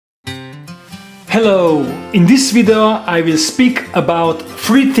Hello! In this video I will speak about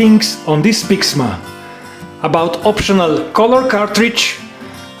 3 things on this PIXMA. About optional color cartridge,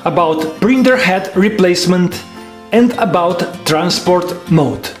 about printer head replacement and about transport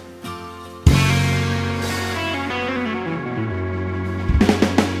mode.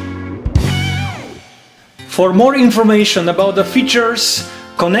 For more information about the features,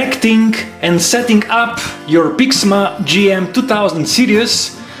 connecting and setting up your PIXMA GM2000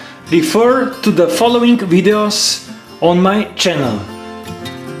 series, refer to the following videos on my channel.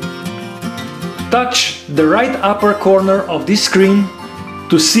 Touch the right upper corner of this screen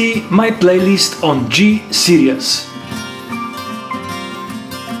to see my playlist on G series.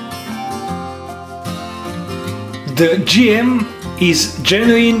 The GM is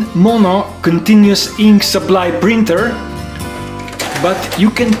genuine mono continuous ink supply printer, but you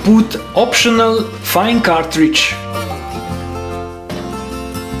can put optional fine cartridge.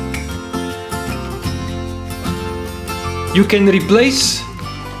 You can replace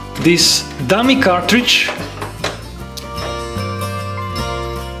this dummy cartridge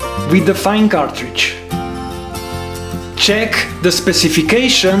with the fine cartridge. Check the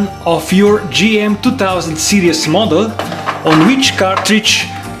specification of your GM2000 series model on which cartridge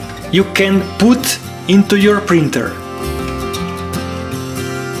you can put into your printer.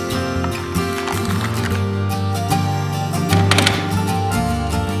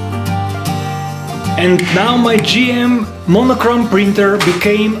 And now my GM monochrome printer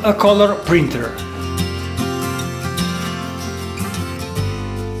became a color printer.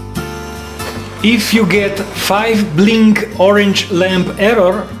 If you get 5 blink orange lamp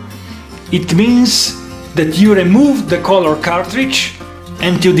error, it means that you removed the color cartridge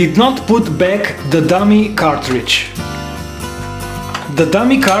and you did not put back the dummy cartridge. The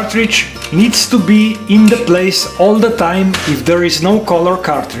dummy cartridge needs to be in the place all the time if there is no color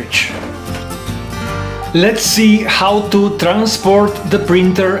cartridge. Let's see how to transport the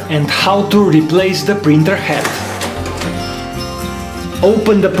printer and how to replace the printer head.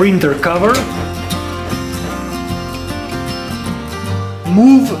 Open the printer cover.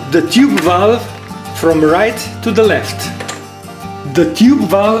 Move the tube valve from right to the left. The tube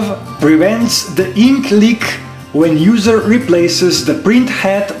valve prevents the ink leak when user replaces the print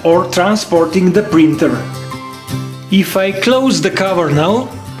head or transporting the printer. If I close the cover now,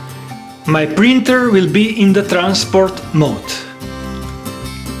 my printer will be in the transport mode.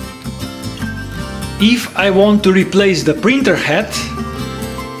 If I want to replace the printer head,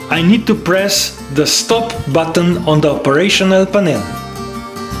 I need to press the stop button on the operational panel.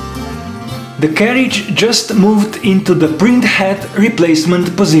 The carriage just moved into the print head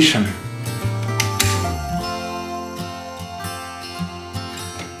replacement position.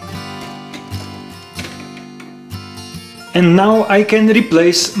 And now I can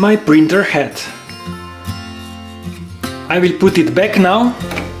replace my printer head. I will put it back now.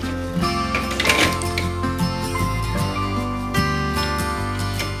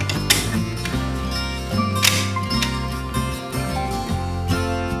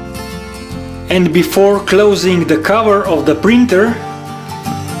 And before closing the cover of the printer,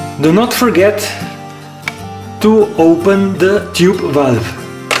 do not forget to open the tube valve.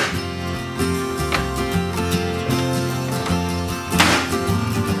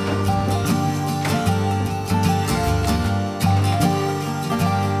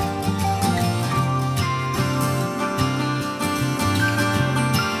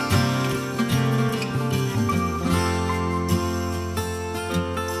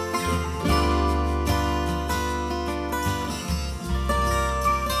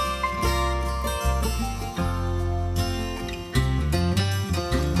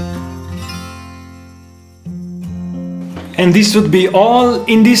 And this would be all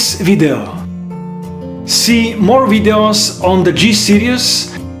in this video. See more videos on the G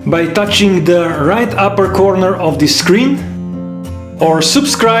series by touching the right upper corner of the screen, or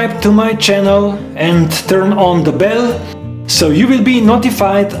subscribe to my channel and turn on the bell so you will be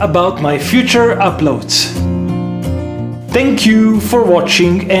notified about my future uploads. Thank you for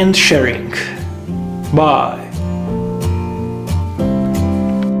watching and sharing. Bye.